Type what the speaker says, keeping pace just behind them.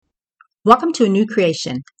Welcome to A New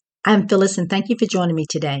Creation. I'm Phyllis and thank you for joining me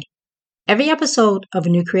today. Every episode of A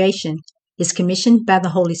New Creation is commissioned by the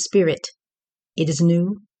Holy Spirit. It is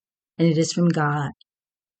new and it is from God.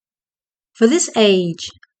 For this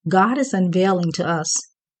age, God is unveiling to us,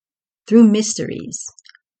 through mysteries,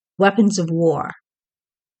 weapons of war.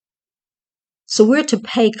 So we're to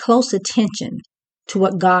pay close attention to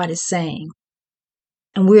what God is saying,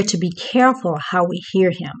 and we're to be careful how we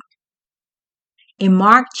hear Him. In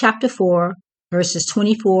Mark chapter 4, verses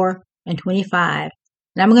 24 and 25,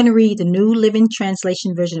 and I'm going to read the New Living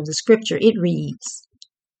Translation version of the scripture. It reads,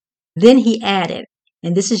 "Then he added,"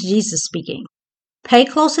 and this is Jesus speaking, "Pay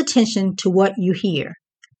close attention to what you hear.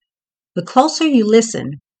 The closer you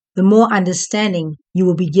listen, the more understanding you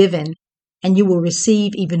will be given, and you will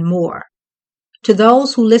receive even more. To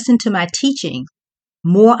those who listen to my teaching,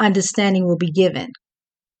 more understanding will be given.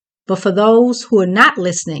 But for those who are not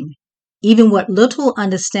listening, even what little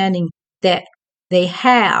understanding that they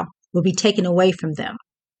have will be taken away from them."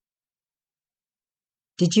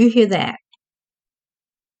 Did you hear that?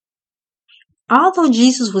 Although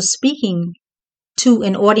Jesus was speaking to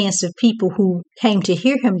an audience of people who came to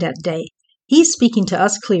hear him that day, he's speaking to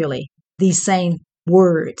us clearly, these same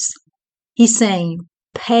words. He's saying,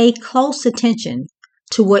 pay close attention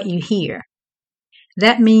to what you hear.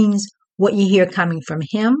 That means what you hear coming from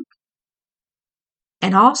him,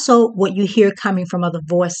 and also what you hear coming from other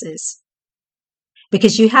voices.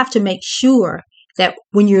 Because you have to make sure that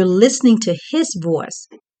when you're listening to his voice,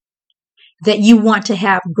 that you want to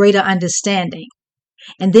have greater understanding.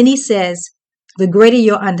 And then he says, the greater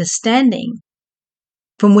your understanding,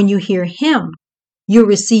 from when you hear him, you'll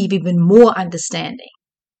receive even more understanding.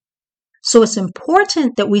 So it's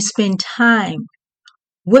important that we spend time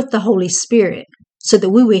with the Holy Spirit so that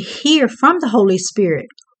we will hear from the Holy Spirit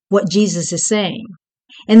what Jesus is saying.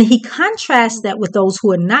 And he contrasts that with those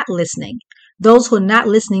who are not listening, those who are not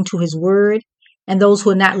listening to his word, and those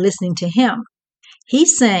who are not listening to him.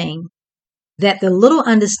 He's saying that the little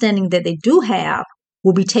understanding that they do have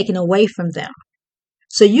will be taken away from them.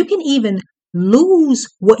 So you can even lose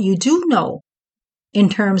what you do know in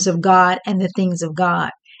terms of God and the things of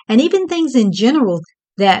God, and even things in general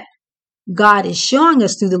that God is showing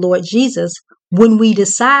us through the Lord Jesus when we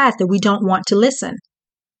decide that we don't want to listen.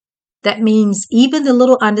 That means even the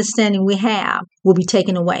little understanding we have will be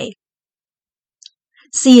taken away.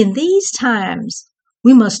 See, in these times,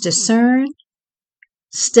 we must discern,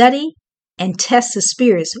 study, and test the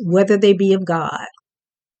spirits, whether they be of God.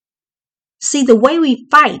 See, the way we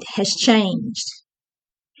fight has changed,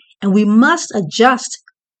 and we must adjust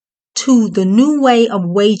to the new way of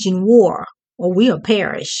waging war, or we'll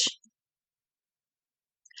perish.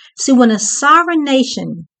 See, when a sovereign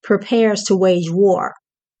nation prepares to wage war,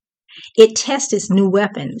 it tests its new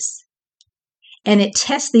weapons, and it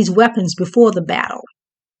tests these weapons before the battle.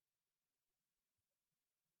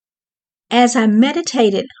 As I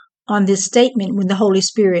meditated on this statement when the Holy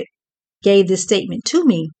Spirit gave this statement to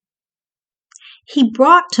me, he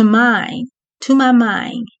brought to my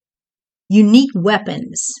mind, unique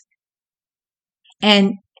weapons.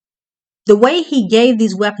 And the way he gave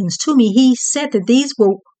these weapons to me, he said that these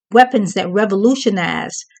were weapons that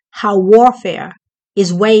revolutionized how warfare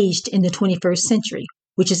is waged in the 21st century,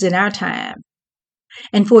 which is in our time.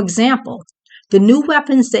 And for example, the new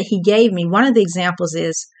weapons that he gave me, one of the examples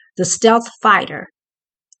is the stealth fighter.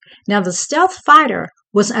 Now, the stealth fighter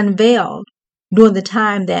was unveiled during the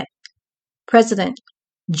time that President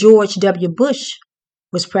George W. Bush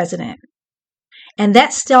was president. And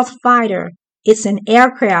that stealth fighter, it's an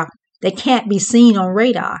aircraft that can't be seen on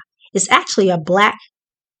radar. It's actually a black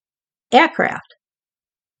aircraft.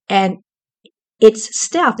 And it's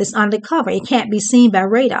stealth, it's undercover. It can't be seen by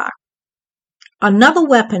radar. Another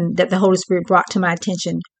weapon that the Holy Spirit brought to my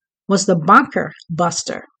attention was the bunker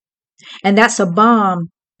buster. And that's a bomb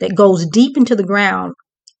that goes deep into the ground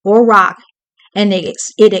or rock, and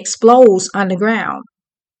it explodes underground.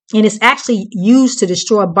 And it's actually used to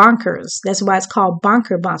destroy bunkers. That's why it's called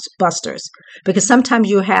bunker busters, because sometimes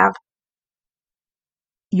you have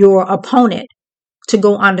your opponent to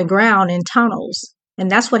go underground in tunnels. And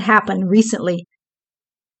that's what happened recently,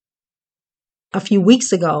 a few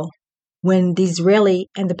weeks ago, when the Israeli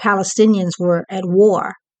and the Palestinians were at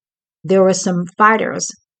war. There were some fighters,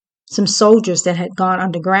 some soldiers that had gone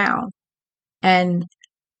underground, and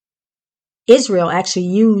Israel actually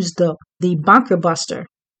used the bunker buster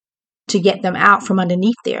to get them out from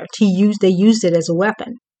underneath there. They used it as a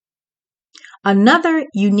weapon. Another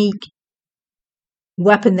unique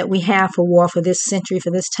weapon that we have for war for this century,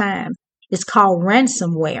 for this time, is called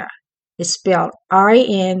ransomware. It's spelled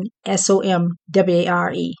RANSOMWARE.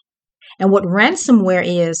 And what ransomware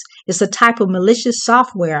is It's a type of malicious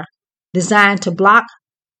software designed to block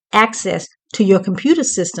access to your computer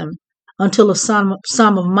system until a sum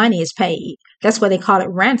of money is paid. That's why they call it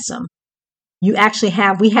ransom. We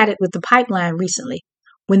had it with the pipeline recently,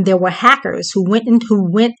 when there were hackers who went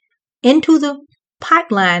into the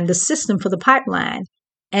pipeline, the system for the pipeline,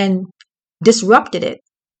 and disrupted it.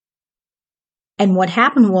 And what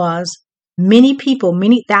happened was many people,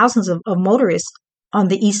 many thousands of motorists on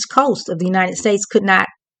the East Coast of the United States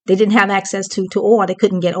they didn't have access to oil. They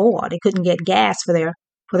couldn't get oil. They couldn't get gas for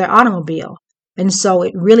their automobile. And so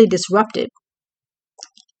it really disrupted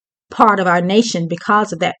part of our nation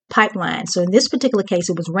because of that pipeline. So in this particular case,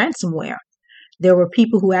 it was ransomware. There were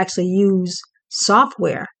people who actually used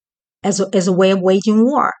software as a way of waging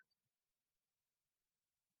war.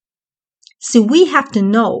 See, we have to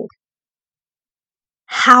know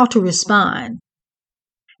how to respond.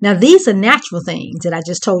 Now, these are natural things that I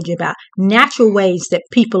just told you about, natural ways that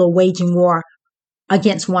people are waging war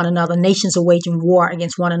against one another. Nations are waging war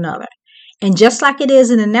against one another. And just like it is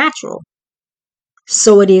in the natural,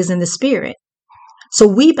 so it is in the spirit. So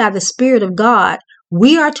we, by the Spirit of God,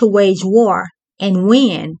 we are to wage war and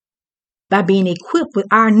win by being equipped with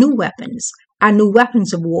our new weapons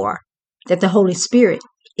of war, that the Holy Spirit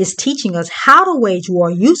is teaching us how to wage war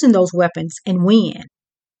using those weapons and win.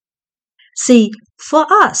 See, for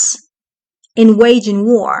us, in waging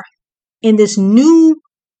war, in this new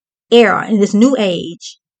era, in this new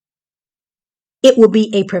age, it will be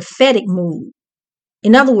a prophetic move.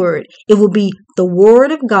 In other words, it will be the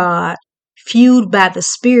Word of God fueled by the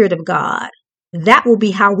Spirit of God. That will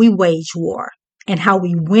be how we wage war and how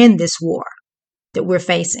we win this war that we're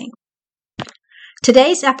facing.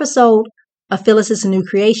 Today's episode of Phyllis is a New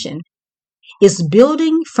Creation is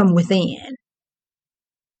building from within.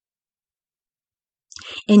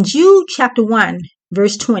 In Jude chapter 1,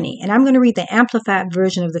 verse 20, and I'm going to read the amplified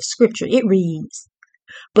version of the scripture. It reads,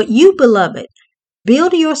 "But you, beloved,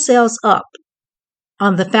 build yourselves up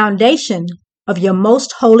on the foundation of your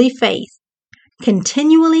most holy faith.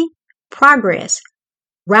 Continually progress.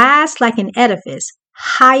 Rise like an edifice,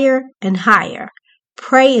 higher and higher.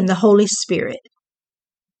 Pray in the Holy Spirit."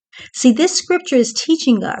 See, this scripture is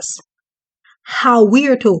teaching us how we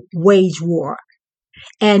are to wage war.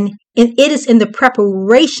 And it is in the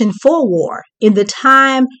preparation for war, in the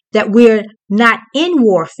time that we're not in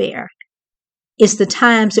warfare. It's the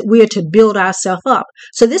times that we are to build ourselves up.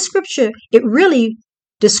 So this scripture, it really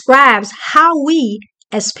describes how we,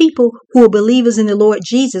 as people who are believers in the Lord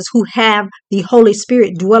Jesus, who have the Holy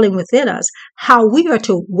Spirit dwelling within us, how we are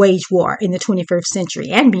to wage war in the 21st century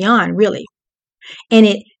and beyond, really. And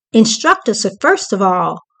it instructs us that, first of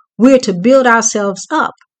all, we're to build ourselves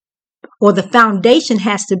up, or the foundation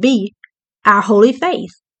has to be our holy faith,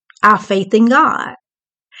 our faith in God.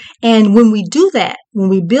 And when we do that, when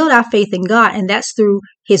we build our faith in God, and that's through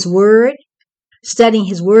His Word, studying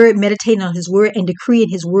His Word, meditating on His Word, and decreeing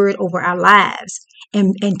His Word over our lives,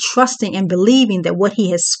 and trusting and believing that what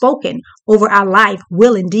He has spoken over our life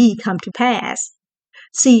will indeed come to pass.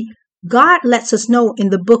 See, God lets us know in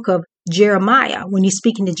the book of Jeremiah, when He's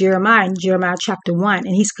speaking to Jeremiah in Jeremiah chapter 1,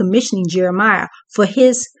 and He's commissioning Jeremiah for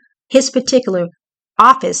his particular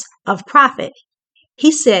office of prophet.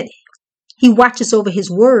 He said He watches over His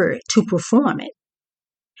word to perform it.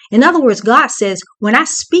 In other words, God says, when I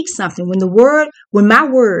speak something, when my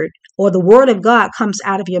word or the word of God comes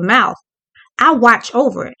out of your mouth, I watch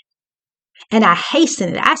over it and I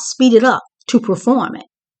hasten it. I speed it up to perform it.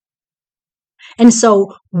 And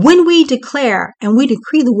so when we declare and we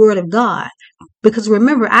decree the word of God, because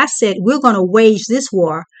remember, I said we're going to wage this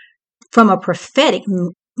war from a prophetic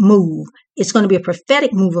move. It's going to be a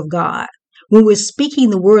prophetic move of God. When we're speaking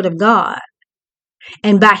the word of God,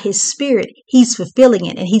 and by His Spirit, He's fulfilling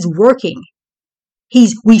it and He's working.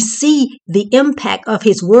 We see the impact of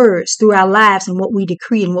His words through our lives and what we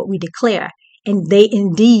decree and what we declare, and they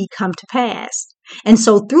indeed come to pass. And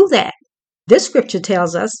so through that, this scripture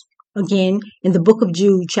tells us, again, in the book of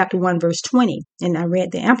Jude, chapter 1, verse 20, and I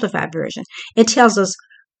read the Amplified version, it tells us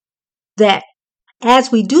that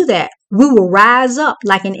as we do that, we will rise up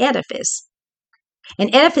like an edifice.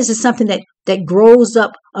 An edifice is something that grows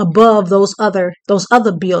up above those other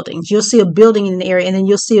buildings. You'll see a building in the area, and then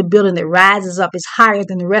you'll see a building that rises up, is higher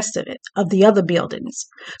than the rest of the other buildings.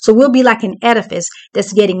 So we'll be like an edifice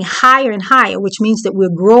that's getting higher and higher, which means that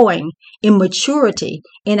we're growing in maturity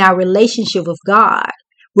in our relationship with God.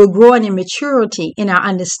 We're growing in maturity in our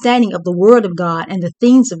understanding of the Word of God and the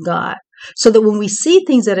things of God, so that when we see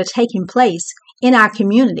things that are taking place in our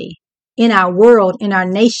community, in our world, in our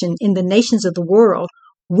nation, in the nations of the world,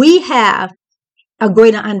 we have a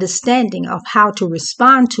greater understanding of how to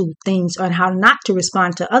respond to things and how not to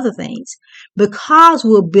respond to other things, because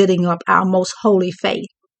we're building up our most holy faith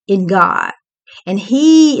in God. And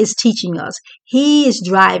He is teaching us. He is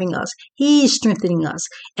driving us. He is strengthening us.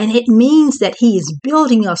 And it means that He is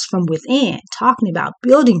building us from within, talking about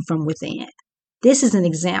building from within. This is an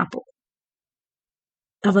example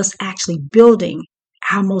of us actually building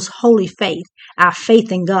our most holy faith, our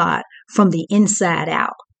faith in God from the inside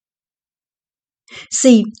out.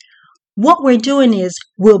 See, what we're doing is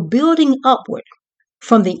we're building upward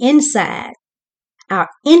from the inside, our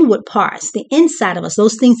inward parts, the inside of us,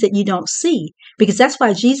 those things that you don't see. Because that's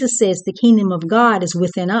why Jesus says the kingdom of God is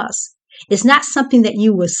within us. It's not something that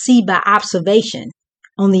you will see by observation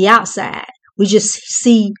on the outside. We just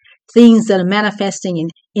see things that are manifesting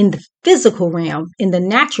in the physical realm, in the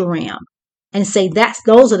natural realm, and say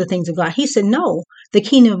those are the things of God. He said, no, the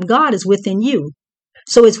kingdom of God is within you.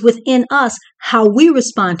 So it's within us how we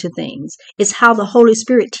respond to things. It's how the Holy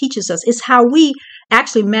Spirit teaches us. It's how we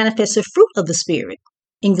actually manifest the fruit of the Spirit.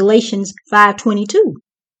 In Galatians 5:22,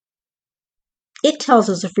 it tells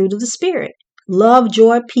us the fruit of the Spirit: love,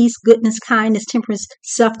 joy, peace, goodness, kindness, temperance,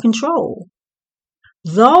 self-control.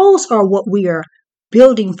 Those are what we are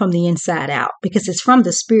building from the inside out, because it's from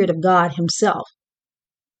the Spirit of God Himself.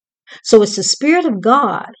 So it's the Spirit of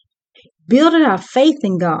God building our faith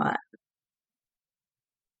in God.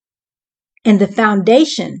 And the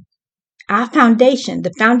foundation, our foundation,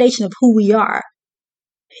 the foundation of who we are,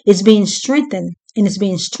 is being strengthened, and it's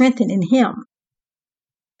being strengthened in Him.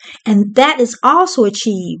 And that is also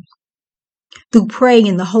achieved through praying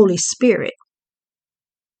in the Holy Spirit.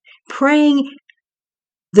 Praying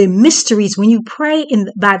the mysteries. When you pray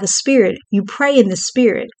by the Spirit, you pray in the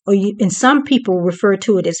Spirit, and some people refer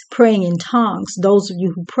to it as praying in tongues. Those of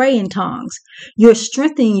you who pray in tongues, you're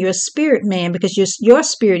strengthening your spirit, man, because your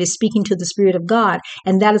spirit is speaking to the Spirit of God.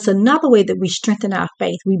 And that is another way that we strengthen our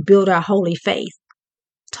faith. We build our holy faith.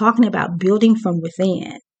 Talking about building from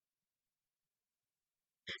within.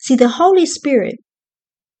 See, the Holy Spirit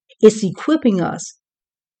is equipping us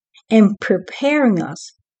and preparing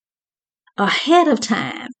us ahead of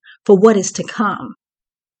time for what is to come.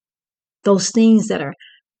 Those things that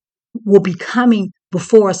will be coming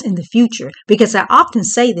before us in the future. Because I often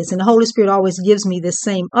say this, and the Holy Spirit always gives me this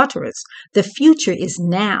same utterance. The future is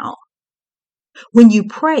now. When you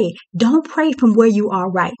pray, don't pray from where you are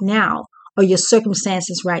right now or your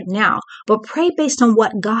circumstances right now, but pray based on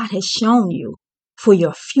what God has shown you for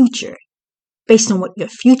your future, based on what your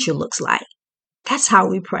future looks like. That's how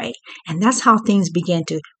we pray. And that's how things begin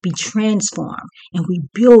to be transformed. And we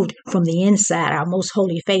build from the inside, our most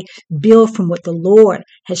holy faith, build from what the Lord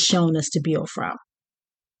has shown us to build from.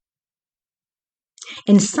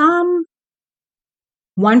 In Psalm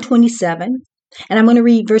 127, and I'm going to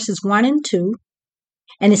read verses 1 and 2,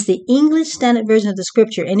 and it's the English Standard Version of the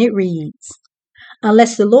Scripture, and it reads,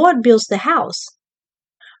 "Unless the Lord builds the house,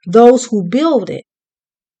 those who build it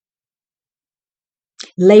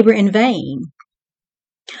labor in vain.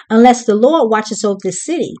 Unless the Lord watches over the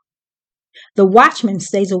city, the watchman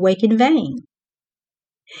stays awake in vain.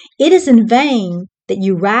 It is in vain that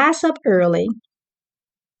you rise up early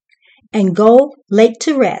and go late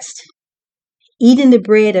to rest, eating the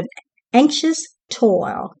bread of anxious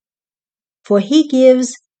toil, for He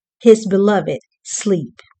gives His beloved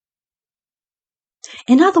sleep."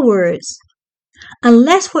 In other words,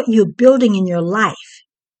 unless what you're building in your life,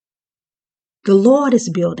 the Lord is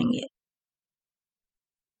building it.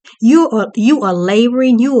 You are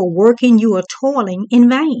laboring, you are working, you are toiling in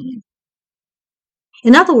vain.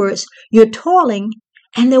 In other words, you're toiling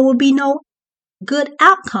and there will be no good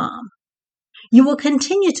outcome. You will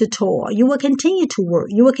continue to toil, you will continue to work,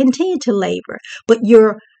 you will continue to labor, but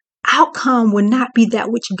your outcome will not be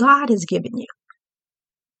that which God has given you.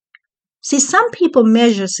 See, some people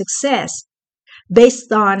measure success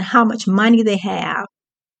based on how much money they have,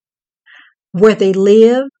 where they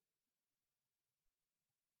live,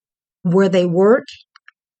 where they work,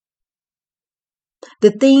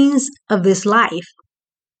 the things of this life.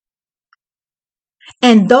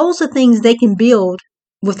 And those are things they can build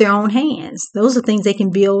with their own hands. Those are things they can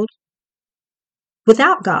build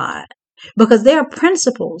without God, because there are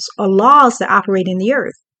principles or laws that operate in the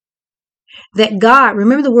earth. That God,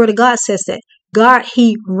 remember the word of God says that God,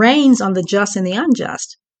 He reigns on the just and the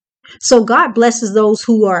unjust. So God blesses those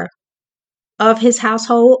who are of His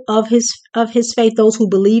household, of his faith, those who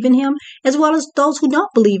believe in Him, as well as those who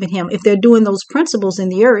don't believe in Him, if they're doing those principles in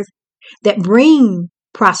the earth that bring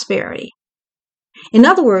prosperity. In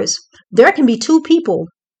other words, there can be two people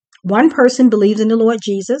One person believes in the Lord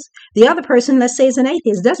Jesus. The other person, let's say, is an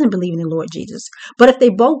atheist, doesn't believe in the Lord Jesus. But if they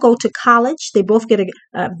both go to college, they both get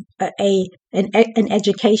an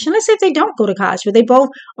education. Let's say if they don't go to college, but they both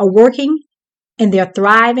are working and they're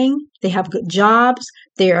thriving. They have good jobs.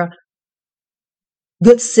 They're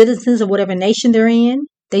good citizens of whatever nation they're in.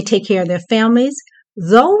 They take care of their families.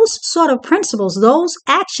 Those sort of principles, those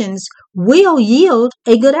actions will yield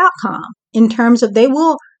a good outcome in terms of they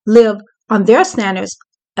will live on their standards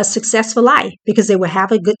a successful life because they will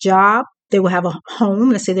have a good job. They will have a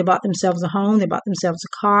home. Let's say they bought themselves a home. They bought themselves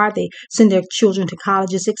a car. They send their children to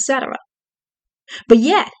colleges, etc. But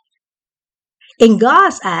yet, in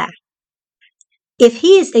God's eye, if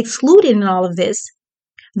he is excluded in all of this,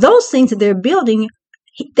 those things that they're building,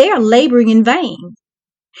 they are laboring in vain.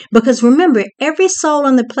 Because remember, every soul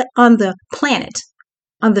on the planet,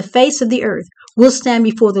 on the face of the earth, will stand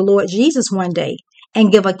before the Lord Jesus one day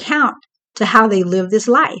and give account to how they live this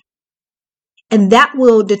life. And that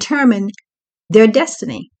will determine their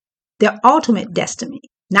destiny, their ultimate destiny,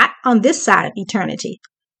 not on this side of eternity,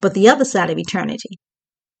 but the other side of eternity.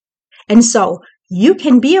 And so you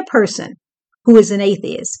can be a person who is an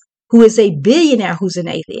atheist, who is a billionaire who's an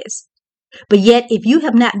atheist. But yet, if you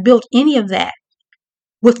have not built any of that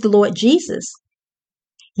with the Lord Jesus,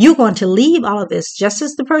 you're going to leave all of this, just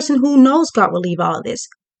as the person who knows God will leave all of this.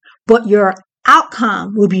 But your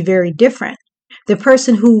outcome will be very different. The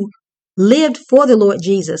person who lived for the Lord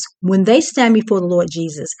Jesus, when they stand before the Lord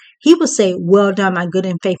Jesus, he will say, "Well done, my good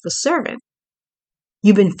and faithful servant.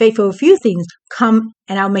 You've been faithful with a few things. Come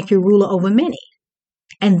and I'll make you ruler over many."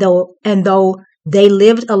 And though they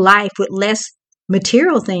lived a life with less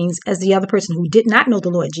material things as the other person who did not know the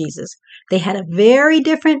Lord Jesus, they had a very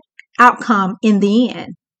different outcome in the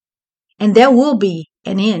end. And there will be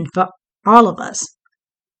an end for all of us.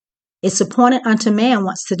 It's appointed unto man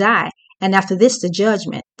once to die, and after this, the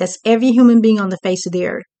judgment. That's every human being on the face of the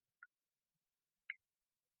earth.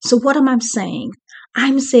 So what am I saying?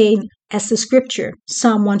 I'm saying, as the scripture,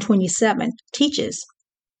 Psalm 127, teaches,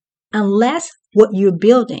 unless what you're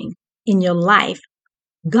building in your life,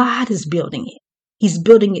 God is building it. He's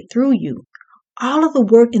building it through you. All of the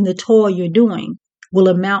work and the toil you're doing will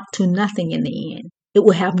amount to nothing in the end. It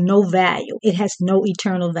will have no value. It has no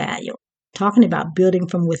eternal value. Talking about building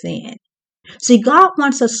from within. See, God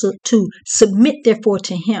wants us to submit, therefore,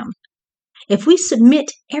 to him. If we submit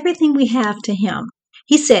everything we have to him,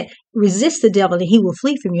 he said, resist the devil and he will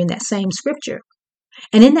flee from you in that same scripture.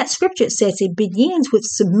 And in that scripture, it says it begins with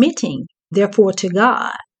submitting, therefore, to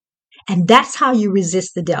God. And that's how you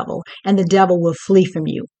resist the devil, and the devil will flee from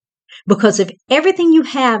you. Because if everything you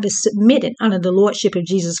have is submitted under the lordship of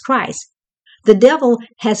Jesus Christ, the devil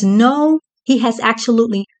has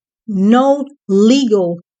absolutely no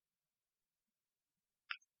legal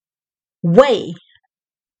way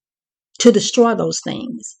to destroy those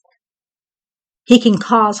things. He can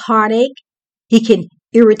cause heartache. He can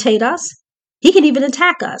irritate us. He can even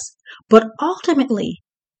attack us. But ultimately,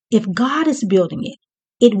 if God is building it,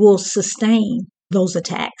 it will sustain those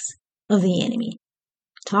attacks of the enemy.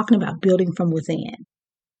 Talking about building from within.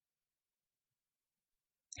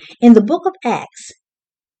 In the book of Acts,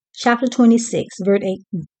 chapter 26,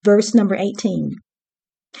 verse number 18,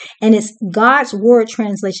 and it's God's word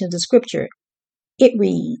translation of the scripture, it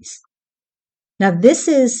reads, now this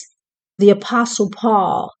is the Apostle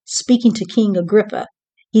Paul speaking to King Agrippa.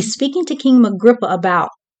 He's speaking to King Agrippa about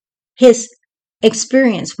his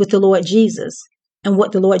experience with the Lord Jesus and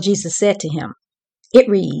what the Lord Jesus said to him. It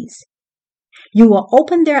reads, you will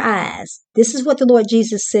open their eyes. This is what the Lord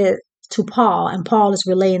Jesus said to Paul, and Paul is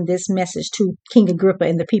relaying this message to King Agrippa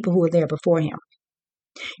and the people who were there before him.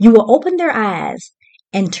 You will open their eyes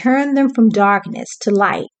and turn them from darkness to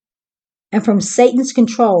light and from Satan's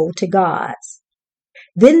control to God's.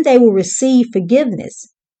 Then they will receive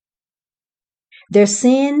forgiveness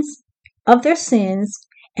of their sins,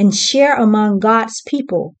 and share among God's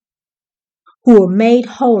people who are made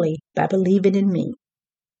holy by believing in me.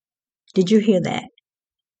 Did you hear that?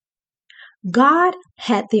 God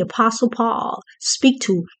had the Apostle Paul speak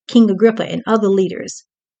to King Agrippa and other leaders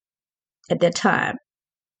at that time.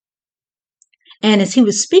 And as he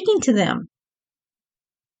was speaking to them,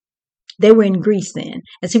 they were in Greece then.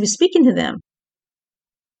 As he was speaking to them,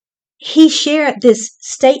 he shared this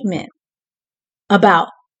statement about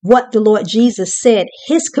what the Lord Jesus said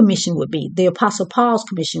his commission would be, the Apostle Paul's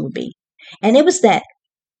commission would be. And it was that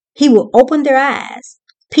he will open their eyes,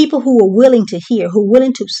 people who are willing to hear, who are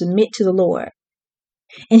willing to submit to the Lord.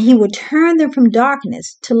 And he will turn them from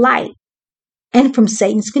darkness to light and from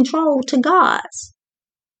Satan's control to God's.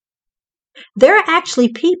 There are actually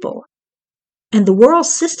people And the world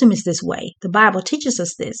system is this way. The Bible teaches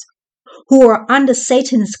us this. Who are under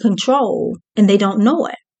Satan's control and they don't know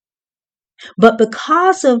it. But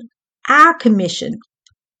because of our commission,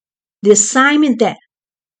 the assignment that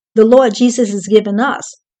the Lord Jesus has given us,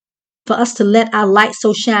 for us to let our light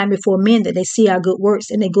so shine before men that they see our good works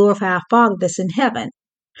and they glorify our Father that's in heaven.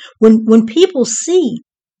 When people see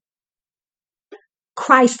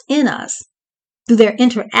Christ in us through their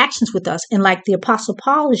interactions with us, and like the Apostle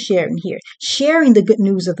Paul is sharing here, sharing the good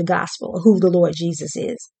news of the gospel of who the Lord Jesus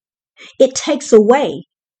is, it takes away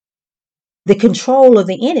the control of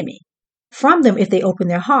the enemy from them if they open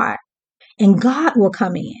their heart, and God will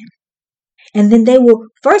come in. And then they'll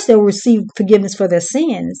receive forgiveness for their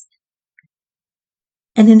sins,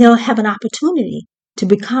 and then they'll have an opportunity to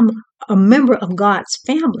become a member of God's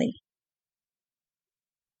family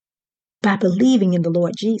by believing in the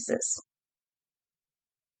Lord Jesus.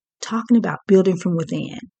 Talking about building from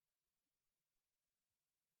within.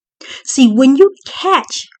 See, when you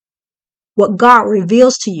catch what God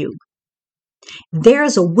reveals to you,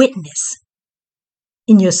 there's a witness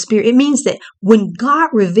in your spirit. It means that when God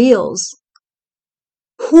reveals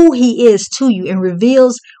who He is to you and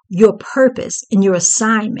reveals your purpose and your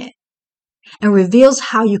assignment and reveals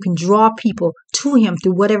how you can draw people to Him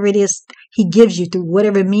through whatever it is He gives you, through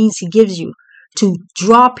whatever means He gives you to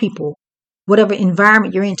draw people, whatever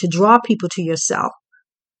environment you're in, to draw people to yourself.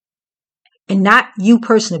 And not you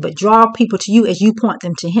personally, but draw people to you as you point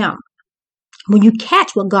them to Him. When you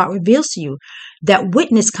catch what God reveals to you, that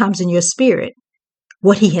witness comes in your spirit,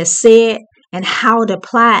 what He has said and how it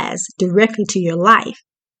applies directly to your life.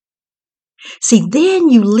 See, then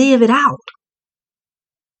you live it out.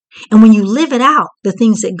 And when you live it out, the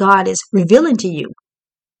things that God is revealing to you,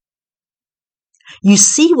 you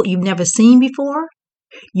see what you've never seen before,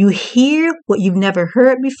 you hear what you've never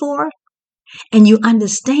heard before, and you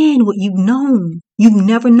understand what you've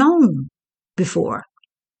never known before.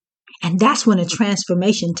 And that's when a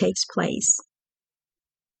transformation takes place.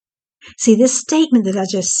 See, this statement that I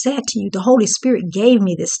just said to you, the Holy Spirit gave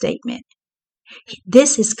me this statement.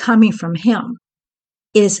 This is coming from Him.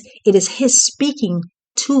 It is His speaking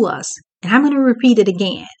to us. And I'm going to repeat it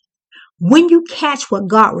again. When you catch what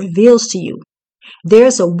God reveals to you,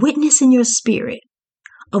 there's a witness in your spirit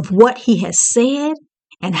of what He has said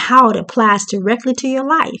and how it applies directly to your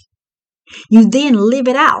life. You then live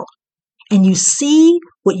it out and you see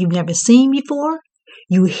what you've never seen before.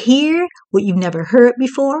 You hear what you've never heard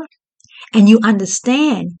before, and you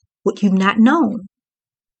understand what you've not known.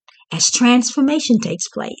 As transformation takes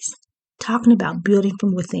place, talking about building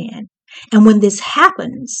from within. And when this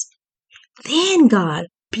happens, then God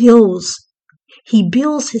builds. He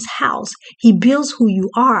builds His house. He builds who you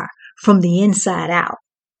are from the inside out.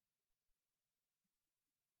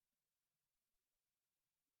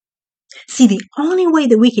 See, the only way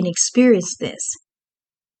that we can experience this,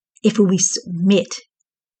 if we submit.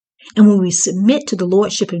 And when we submit to the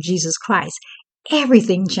Lordship of Jesus Christ,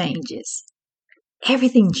 everything changes.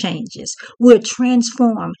 Everything changes. We're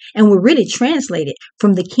transformed and we're really translated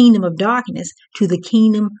from the kingdom of darkness to the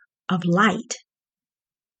kingdom of light.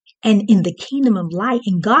 And in the kingdom of light,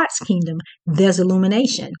 in God's kingdom, there's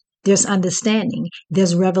illumination, there's understanding,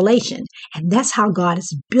 there's revelation. And that's how God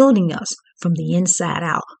is building us from the inside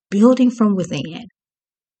out, building from within.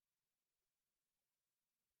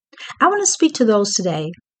 I want to speak to those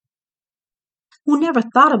today who never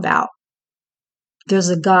thought about there's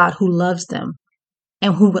a God who loves them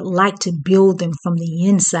and who would like to build them from the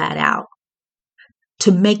inside out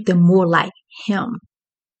to make them more like Him.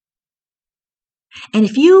 And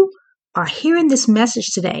if you are hearing this message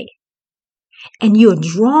today and you're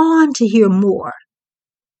drawn to hear more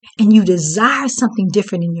and you desire something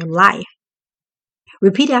different in your life,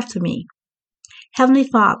 repeat after me. Heavenly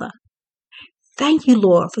Father, thank you,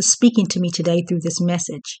 Lord, for speaking to me today through this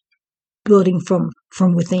message, building from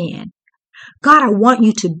within. God, I want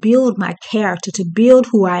you to build my character, to build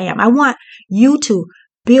who I am. I want you to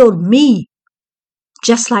build me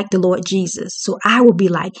just like the Lord Jesus, so I will be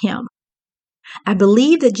like Him. I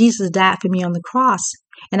believe that Jesus died for me on the cross,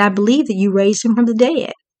 and I believe that you raised Him from the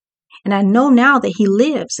dead. And I know now that He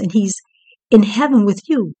lives and He's in heaven with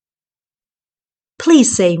you.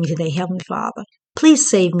 Please save me today, Heavenly Father. Please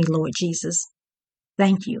save me, Lord Jesus.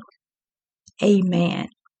 Thank you. Amen.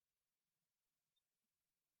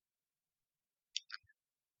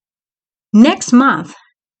 Next month,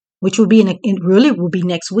 which will be will be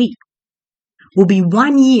next week, will be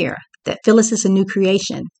 1 year that Phyllis is a New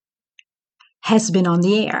Creation has been on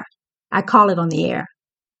the air. I call it on the air,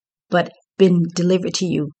 but been delivered to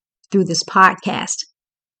you through this podcast.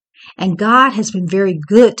 And God has been very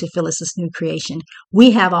good to Phyllis's New Creation.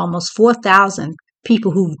 We have almost 4,000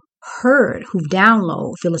 people who've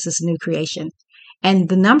download Phyllis's New Creation. And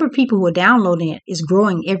the number of people who are downloading it is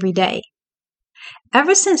growing every day.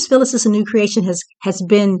 Ever since Phyllis's New Creation has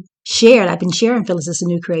been shared, I've been sharing Phyllis's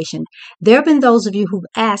New Creation, there have been those of you who've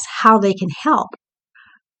asked how they can help.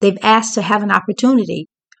 They've asked to have an opportunity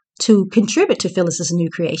to contribute to Phyllis's New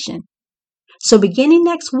Creation. So beginning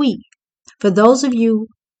next week, for those of you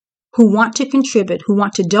who want to contribute, who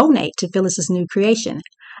want to donate to Phyllis's New Creation,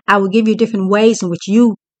 I will give you different ways in which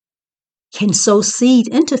you can sow seed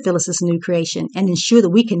into Phyllis's New Creation and ensure that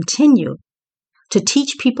we continue to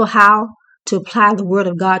teach people how to apply the Word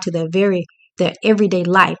of God to their everyday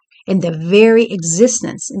life, and their very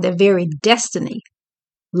existence and their very destiny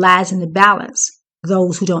lies in the balance.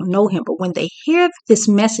 Those who don't know Him, but when they hear this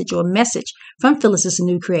message or message from Phyllis's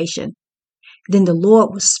New Creation, then the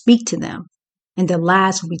Lord will speak to them and their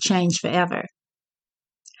lives will be changed forever.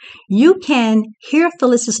 You can hear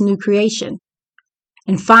Phyllis's New Creation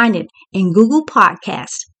and find it in Google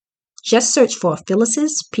Podcast. Just search for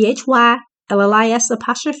Phyllis's, PHYLLIS',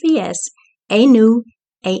 A new,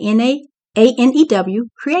 ANEW,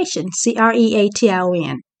 Creation,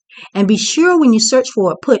 CREATION. And be sure when you search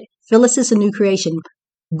for it, put Phyllis's New Creation,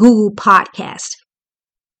 Google Podcast.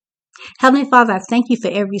 Heavenly Father, I thank you for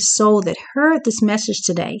every soul that heard this message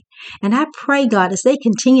today. And I pray, God, as they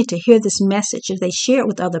continue to hear this message, as they share it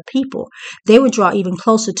with other people, they will draw even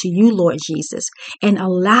closer to you, Lord Jesus, and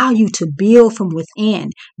allow you to build from within,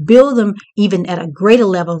 build them even at a greater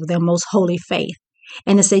level of their most holy faith.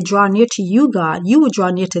 And as they draw near to you, God, you will draw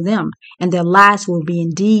near to them, and their lives will be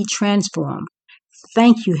indeed transformed.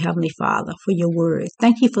 Thank you, Heavenly Father, for your word.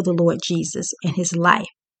 Thank you for the Lord Jesus and His life.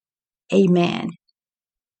 Amen.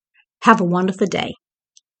 Have a wonderful day.